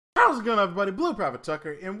How's it going, everybody? Blue Private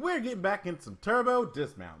Tucker, and we're getting back into some Turbo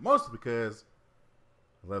Dismount. Mostly because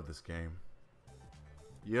I love this game.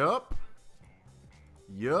 Yup.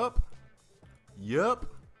 Yeah,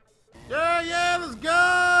 let's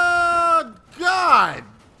go! God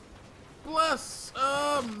bless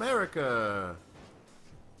America.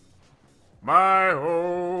 My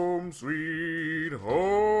home, sweet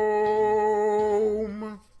home.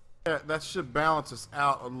 Yeah, that should balance us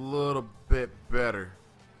out a little bit better.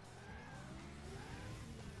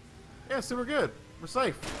 Yeah, so we're good. We're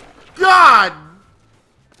safe. God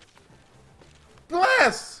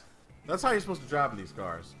bless! That's how you're supposed to drive in these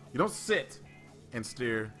cars. You don't sit and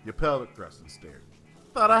steer. You pelvic thrust and steer.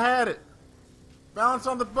 Thought I had it. Balance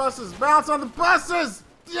on the buses. Balance on the buses!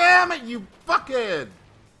 Damn it, you fuckhead!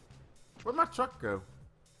 Where'd my truck go?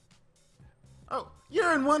 Oh,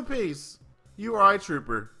 you're in one piece. You are a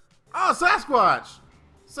trooper. Oh, Sasquatch!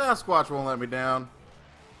 Sasquatch won't let me down.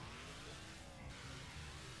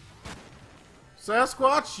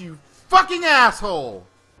 Sasquatch, you fucking asshole!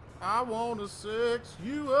 I wanna sex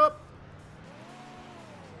you up.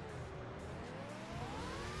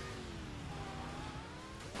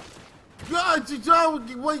 God,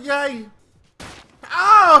 what yay?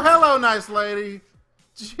 Oh, hello, nice lady.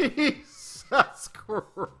 Jesus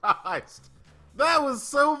Christ. That was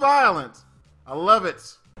so violent. I love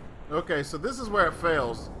it. Okay, so this is where it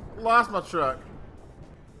fails. Lost my truck.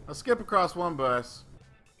 I'll skip across one bus.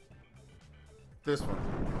 This one.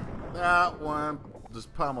 That one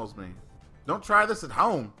just pummels me. Don't try this at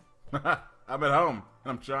home. I'm at home,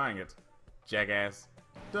 and I'm trying it. Jackass.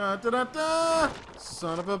 Dun, dun, dun, dun.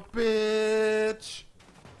 Son of a bitch.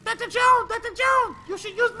 Dr. Jones! Dr. Jones! You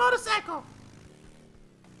should use motorcycle!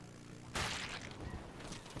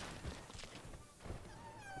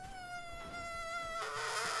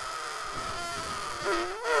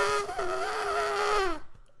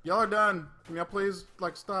 Y'all are done. Can y'all please,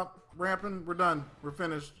 like, stop ramping? We're done. We're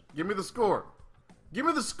finished. Give me the score. Give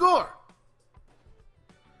me the score!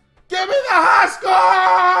 Give me the high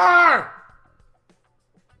score!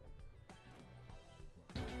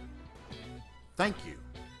 Thank you.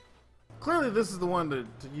 Clearly this is the one to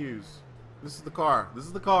use. This is the car. This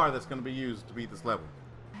is the car that's going to be used to beat this level.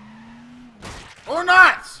 Or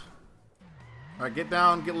not! Alright, get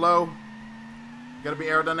down, get low. Gotta be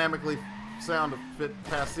aerodynamically sound to fit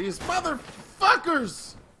past these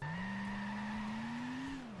motherfuckers!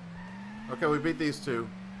 Okay, we beat these two.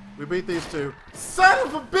 We beat these two. Son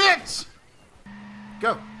of a bitch!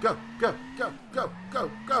 Go, go, go, go, go, go,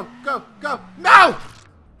 go, go, go. No!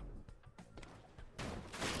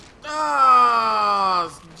 Ah,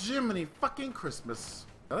 oh, Jiminy fucking Christmas.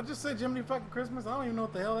 Did I just say Jiminy fucking Christmas? I don't even know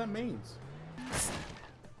what the hell that means.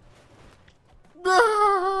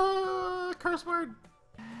 Curse word.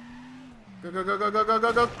 Go, go, go, go, go, go,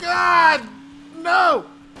 go, go. God! No!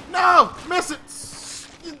 No! Miss it!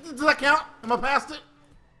 Does that count? Am I past it?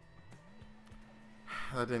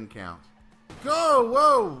 That didn't count. Go!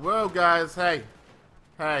 Whoa! Whoa, guys. Hey.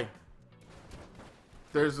 Hey.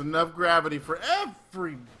 There's enough gravity for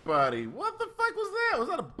everybody. What the fuck was that? Was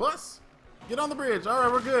that a bus? Get on the bridge.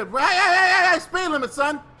 Alright, we're good. Hey, hey, hey, hey! Speed limit,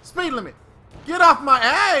 son! Speed limit! Get off my...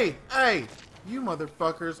 Hey! Hey! You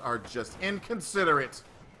motherfuckers are just inconsiderate.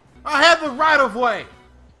 I have the right of way!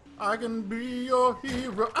 I can be your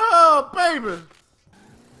hero. Oh, baby!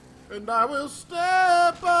 And I will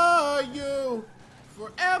stand by you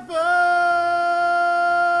forever!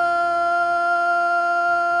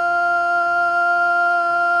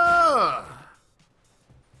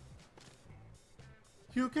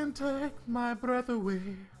 You can take my breath away.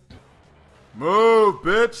 Move,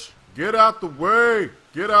 bitch! Get out the way!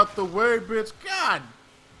 Get out the way, bitch! God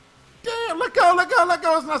damn! Let go! Let go! Let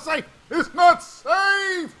go! It's not safe! It's not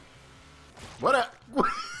safe! What a...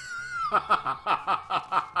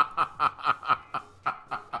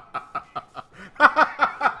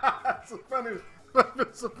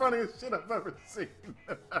 It's the funniest shit I've ever seen.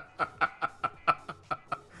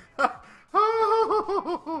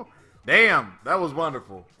 Damn, that was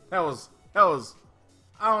wonderful. That was,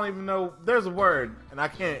 I don't even know, there's a word, and I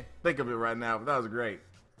can't think of it right now, but that was great.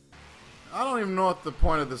 I don't even know what the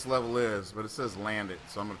point of this level is, but it says land it,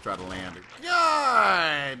 so I'm going to try to land it.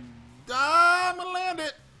 God, I'm going to land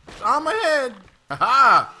it. On my head.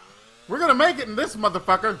 Ha-ha! We're going to make it in this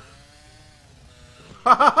motherfucker.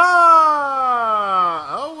 Ha-ha-ha!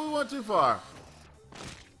 Oh, we went too far.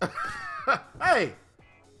 Hey!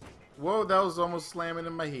 Whoa, that was almost slamming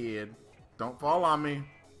in my head. Don't fall on me.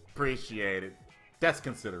 Appreciate it. That's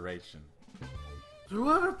consideration.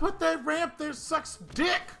 Whoever put that ramp there sucks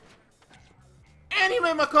dick! And he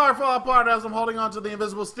made my car fall apart as I'm holding onto the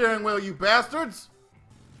invisible steering wheel, you bastards!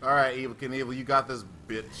 Alright, Evil Knievel, you got this,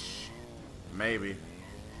 bitch. Maybe.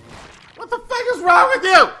 What the fuck is wrong with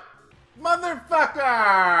you?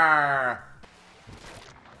 Motherfucker!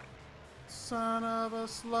 Son of a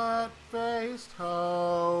slut-faced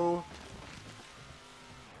hoe.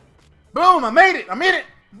 Boom! I made it! I made it!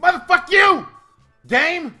 Motherfuck you!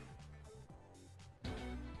 Game!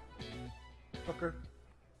 Fucker.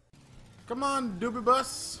 Come on, doobie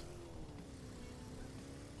bus.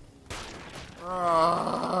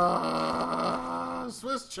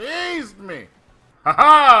 Swiss cheesed me. Ha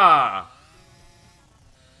ha!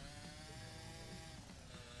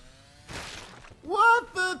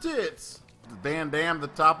 What the tits? Van Damme, the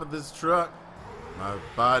top of this truck. My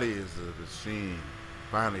body is a machine,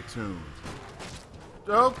 finely tuned.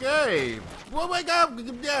 Okay. Well, wake up.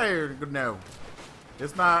 No.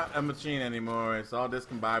 It's not a machine anymore. It's all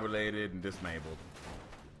discombobulated and dismantled.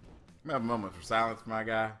 I'm gonna have a moment for silence for my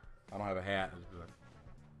guy. I don't have a hat.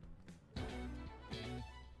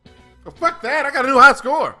 Oh, fuck that! I got a new high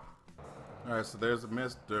score! Alright, so there's a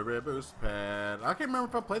mystery boost pad. I can't remember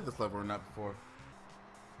if I played this level or not before.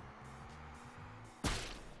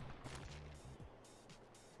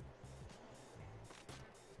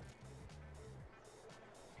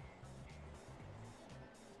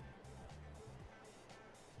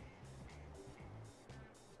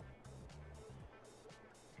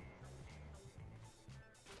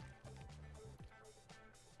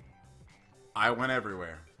 I went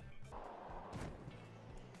everywhere.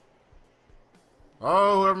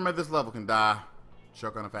 Oh, whoever made this level can die.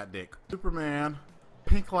 Choke on a fat dick. Superman.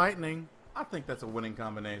 Pink lightning. I think that's a winning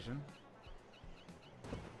combination.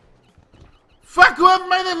 Fuck whoever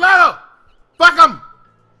made this level! Fuck them!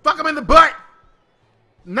 Fuck them in the butt!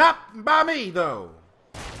 Not by me, though.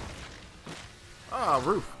 Ah,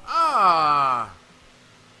 roof. Ah!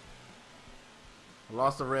 I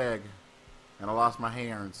lost a reg. And I lost my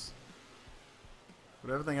hands.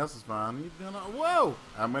 But everything else is fine. Whoa!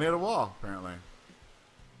 I'm gonna hit a wall, apparently.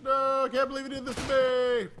 No, I can't believe you did this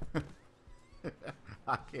to me!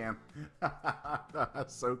 I can. I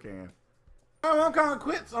so can. Oh, I'm calling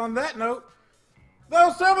quits on that note.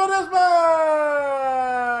 Those Turbo Dismount!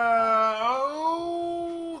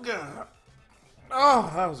 Oh, God.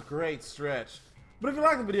 Oh, that was a great stretch. But if you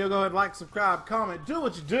like the video, go ahead, like, subscribe, comment, do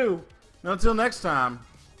what you do. And until next time,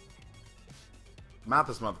 I'm out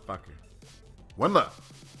this motherfucker. One love.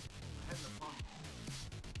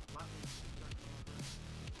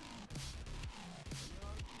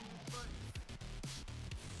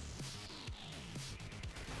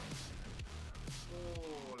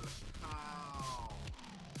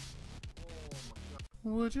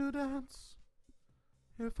 Would you dance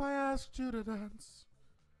if I asked you to dance?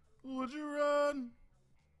 Would you run?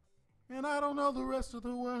 And I don't know the rest of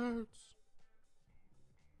the words,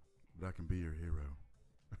 but I can be your hero.